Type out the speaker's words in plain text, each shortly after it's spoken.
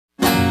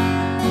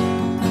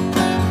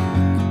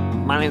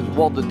My name is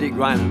Walter D.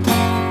 Greiner.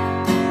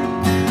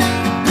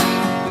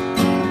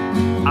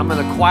 I'm an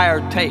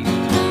acquired taste.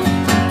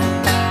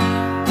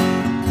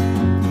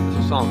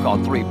 There's a song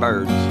called Three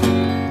Birds.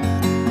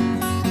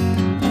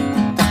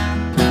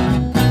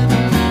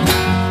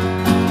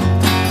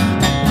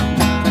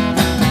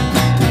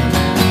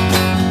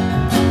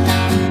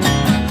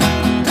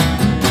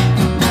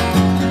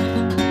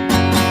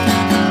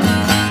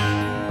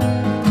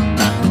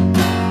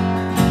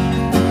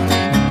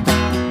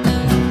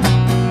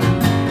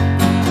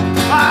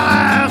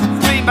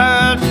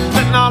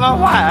 On a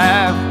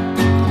wife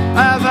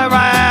as a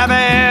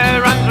rabbit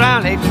runs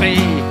round a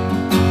tree.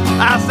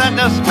 I said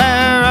the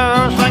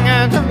sparrow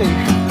singing to me.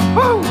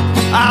 Woo!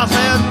 I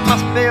said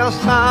must be a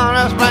sun,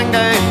 a spring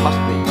day must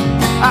be.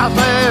 I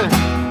said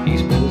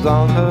Easter's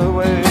on her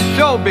way.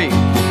 Sure be.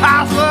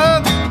 I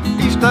said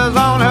Easter's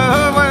on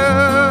her way.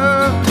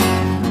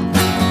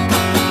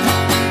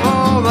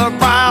 Oh, the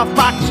briar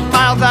fox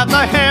smiles at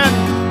the hen.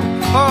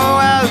 Oh,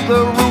 as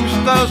the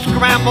rooster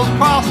scrambles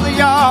across the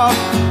yard.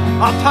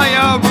 I'll tell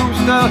you,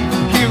 rooster,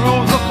 he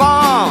rules the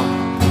farm.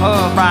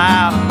 Oh,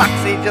 briar fox,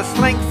 he just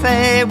slinks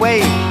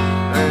away.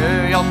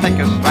 He'll take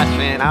his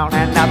thrashing on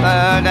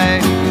another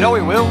day. You know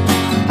he will.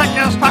 Take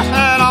his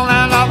thrashing on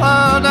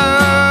another day.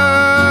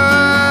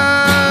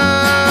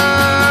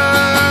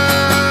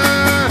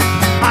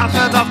 I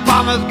said the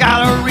farmer's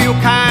got a real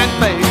kind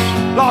face.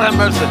 Lord have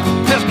mercy,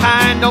 this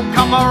kind don't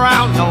come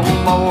around no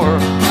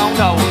more. No,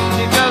 no,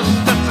 he just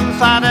sits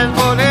inside his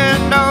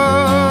wooden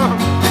door.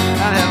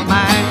 And his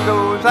mind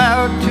goes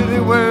out to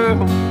the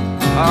world.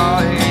 Oh,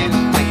 he's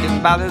thinking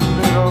about his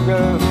little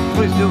girl. That's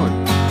what he's doing.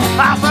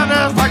 I said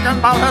he's thinking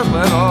about his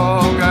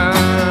little girl.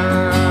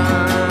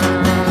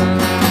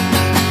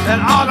 In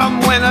autumn,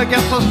 winter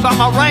gets a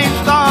summer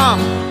rainstorm.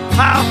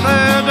 I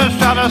said the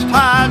shutter's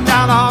tied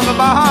down on the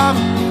barn.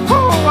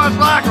 Oh, it's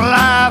like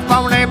life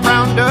on a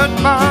brown dirt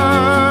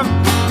farm.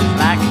 It's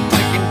like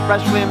drinking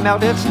freshly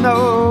melted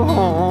snow.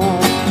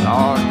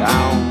 All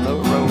down the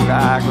road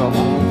I go.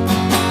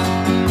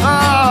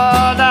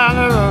 Oh, down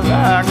the road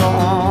I go.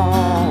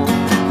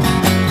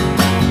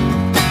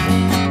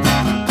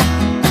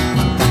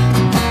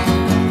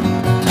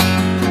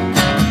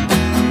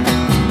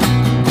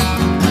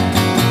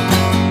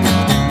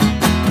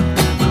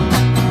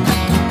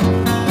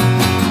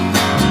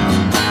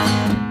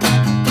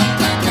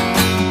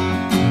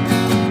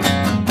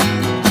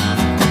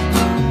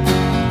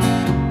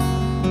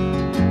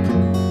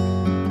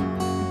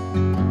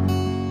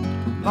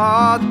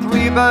 Oh,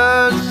 three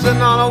birds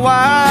sitting on a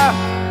wire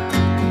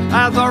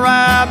as a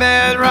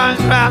rabbit runs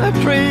round a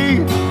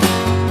tree.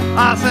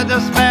 I said the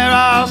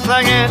sparrow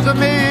singing to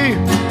me.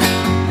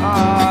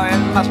 Oh, it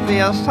must be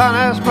a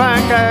sunny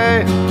spring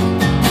day.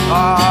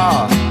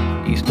 Oh,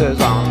 Easter's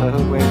on her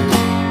way.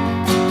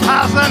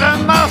 I said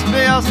it must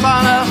be a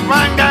sunny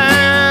spring day.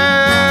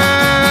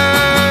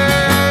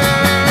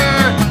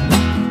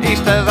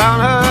 Easter's on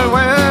her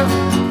way.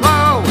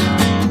 Whoa,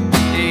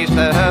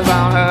 Easter's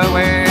on her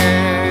way.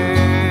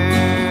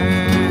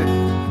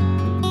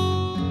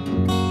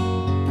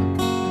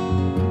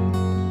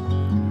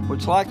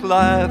 It's like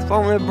life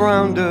on a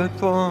brown dirt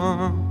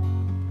farm.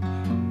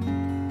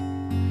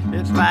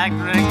 It's like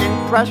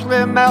drinking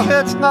freshly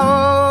melted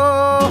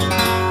snow.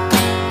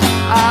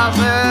 I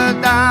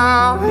said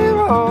down the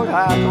road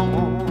I go.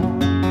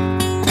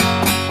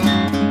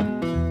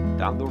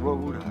 Down the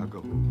road I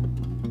go.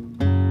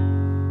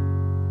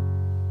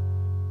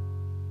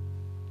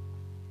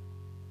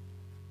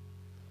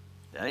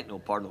 That ain't no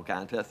part of no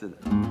contest, is it?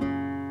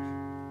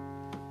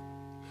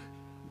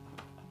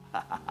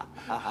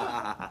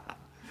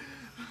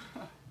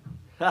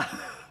 Ha